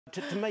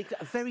to make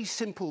a very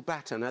simple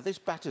batter. Now, this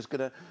batter's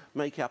going to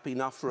make up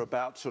enough for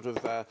about sort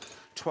of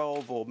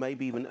 12 or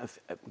maybe even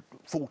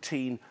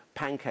 14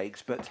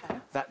 pancakes, but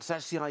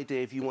that's the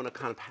idea if you want to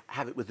kind of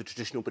have it with a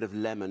traditional bit of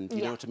lemon,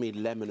 you know what I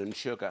mean, lemon and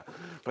sugar.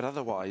 But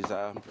otherwise,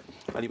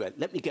 anyway,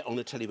 let me get on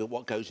and tell you about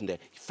what goes in there.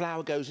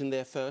 Flour goes in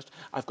there first.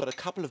 I've got a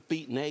couple of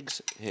beaten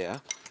eggs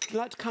here. Would you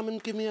like to come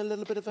and give me a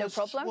little bit of a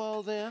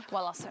swirl there?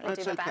 Well, I'll certainly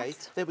do my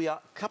best. There we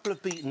are, a couple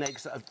of beaten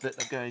eggs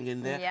that are going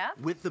in there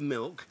with the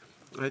milk.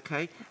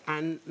 Okay,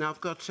 and now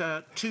I've got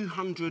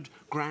 200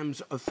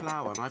 grams of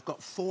flour, and I've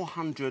got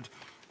 400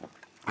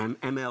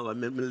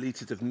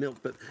 millilitres of milk,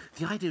 but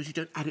the idea is you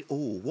don't add it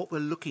all. What we're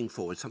looking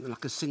for is something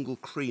like a single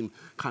cream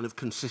kind of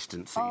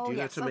consistency. Oh, do you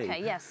know what I mean?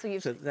 Okay, yes, so you're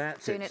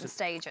doing it in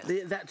stages.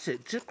 That's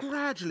it. Just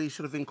gradually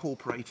sort of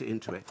incorporate it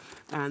into it.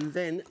 And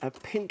then a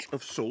pinch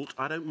of salt.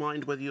 I don't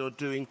mind whether you're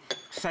doing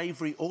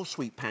savoury or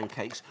sweet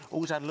pancakes.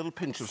 Always add a little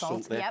pinch of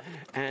salt there. Yep.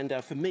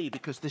 And for me,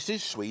 because this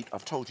is sweet,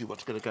 I've told you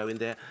what's going to go in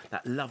there.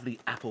 That lovely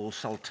apple,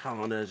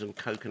 sultanas and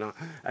coconut.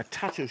 A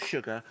touch of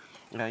sugar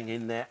going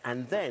in there.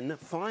 And then,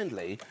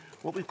 finally,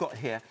 what we've got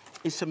here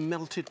is some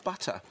melted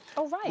butter.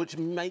 Oh, right. Which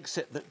makes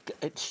it that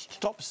it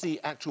stops the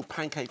actual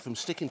pancake from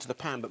sticking to the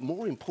pan, but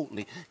more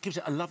importantly, gives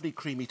it a lovely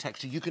creamy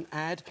texture. You can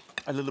add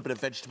a little bit of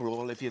vegetable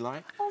oil if you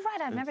like. Oh,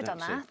 right, I've never done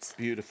that.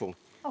 Beautiful.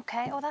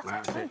 OK, oh, that's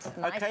excellent.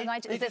 Nice.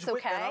 Okay. Is this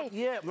OK?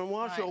 Yeah, and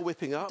whilst you're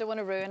whipping up... Don't want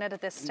to ruin it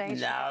at this stage.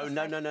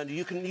 No.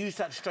 You can use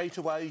that straight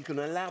away. You can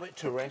allow it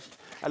to rest.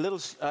 A little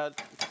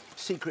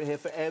secret here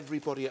for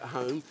everybody at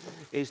home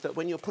is that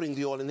when you're putting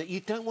the oil in there,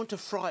 you don't want to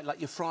fry it like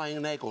you're frying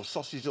an egg or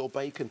sausage or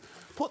bacon.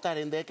 Put that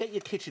in there, get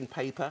your kitchen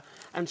paper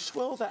and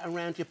swirl that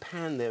around your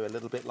pan there a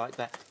little bit like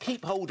that.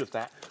 Keep hold of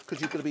that because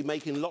you're going to be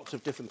making lots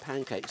of different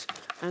pancakes.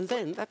 And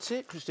then that's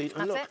it, Christine.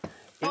 And that's look,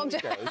 here we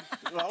go.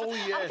 Oh,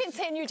 yes. I'll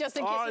continue just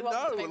in case you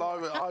want me to.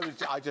 Well,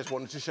 I just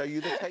wanted to show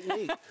you the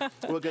technique.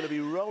 We're going to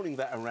be rolling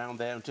that around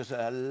there and just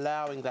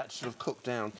allowing that to sort of cook down.